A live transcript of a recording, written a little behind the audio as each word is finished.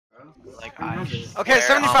Like, I Okay, swear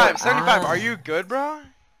 75, 75. Are you good, bro?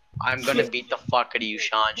 I'm gonna beat the fuck out of you,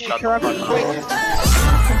 Sean. Shut the fuck up.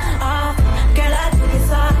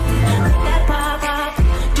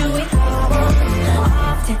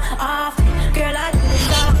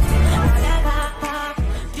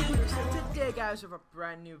 Today, guys, we have a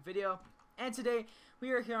brand new video, and today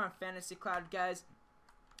we are here on fantasycloud, guys.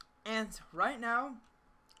 And right now,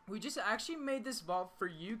 we just actually made this vault for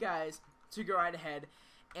you guys to go right ahead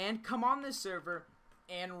and come on this server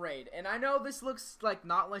and raid. And I know this looks like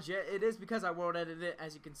not legit. It is because I world edited it.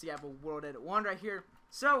 As you can see, I have a world edit 1 right here.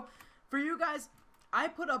 So for you guys, I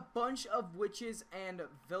put a bunch of witches and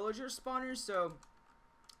villager spawners. So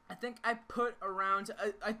I think I put around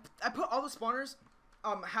I put all the spawners,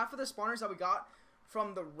 half of the spawners that we got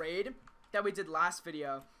from the raid that we did last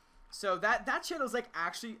video. So that channel's like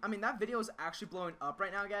actually, I mean, that video is actually blowing up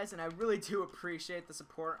right now, guys, and I really do appreciate the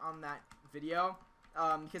support on that video,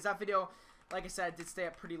 because that video, like I said, did stay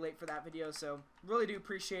up pretty late for that video, so really do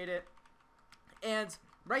appreciate it. And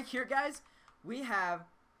right here, guys, we have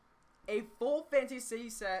a full fantasy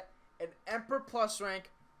set, an Emperor Plus rank,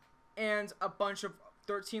 and a bunch of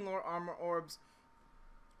 13 lore armor orbs.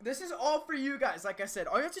 This is all for you guys. Like I said,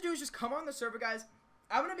 all you have to do is just come on the server, guys.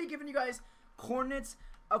 I'm going to be giving you guys coordinates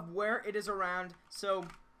of where it is around. So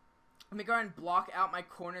let me go ahead and block out my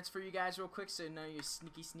coordinates for you guys real quick so none of you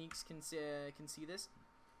sneaky sneaks can see this.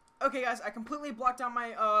 Okay, guys, I completely blocked out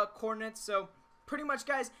my coordinates. So pretty much,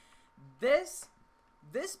 guys, this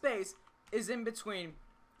base is in between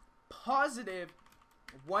positive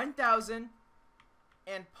 1,000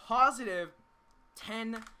 and positive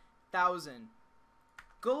 10,000.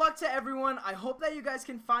 Good luck to everyone. I hope that you guys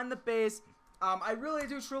can find the base. I really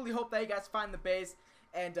do truly hope that you guys find the base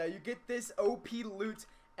and you get this OP loot,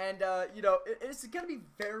 and you know, it's gonna be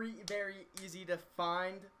very, very easy to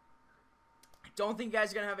find. I don't think you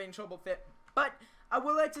guys are gonna have any trouble with it, but I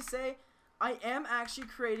would like to say I am actually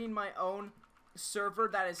creating my own server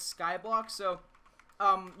that is Skyblock. So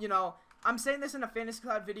you know, I'm saying this in a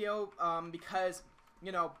fantasycloud video because,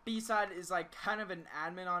 you know, B-Side is like kind of an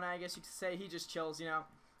admin on it, I guess you could say. He just chills, you know.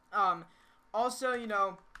 Also, you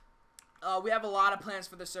know, we have a lot of plans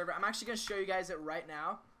for the server. I'm actually going to show you guys it right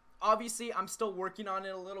now. Obviously, I'm still working on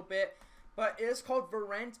it a little bit, but it is called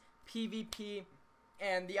Verent PvP,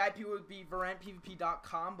 and the IP would be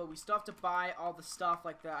verentpvp.com, but we still have to buy all the stuff,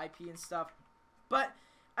 like the IP and stuff. But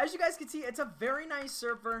as you guys can see, it's a very nice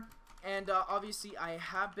server, and obviously, I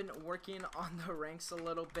have been working on the ranks a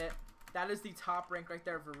little bit. That is the top rank right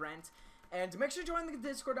there, Verent. And make sure to join the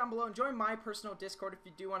Discord down below and join my personal Discord if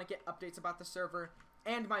you do want to get updates about the server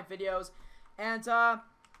and my videos. And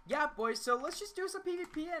yeah, boys, so let's just do some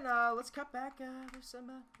PvP and let's cut back with some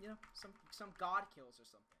you know, some god kills or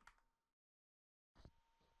something.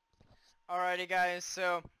 Alrighty, guys,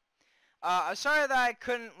 so I'm sorry that I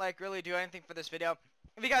couldn't like really do anything for this video.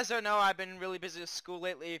 If you guys don't know, I've been really busy with school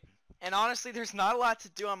lately, and honestly there's not a lot to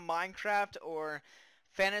do on Minecraft or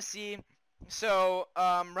fantasy. So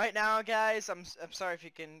right now, guys, I'm sorry if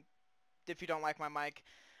you don't like my mic.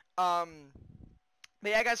 But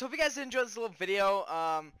yeah, guys, hope you guys enjoyed this little video.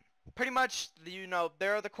 Pretty much, you know,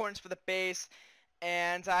 there are the coordinates for the base,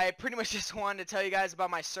 and I pretty much just wanted to tell you guys about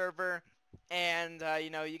my server, and you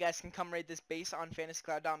know, you guys can come raid this base on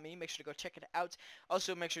fantasycloud.me. Make sure to go check it out.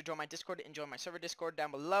 Also, make sure to join my Discord and join my server Discord down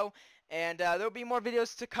below. And there'll be more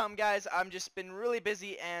videos to come, guys. I'm just been really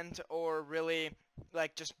busy or really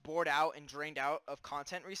like just bored out and drained out of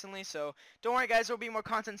content recently. So don't worry, guys. There'll be more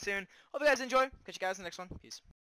content soon. Hope you guys enjoy. Catch you guys in the next one. Peace.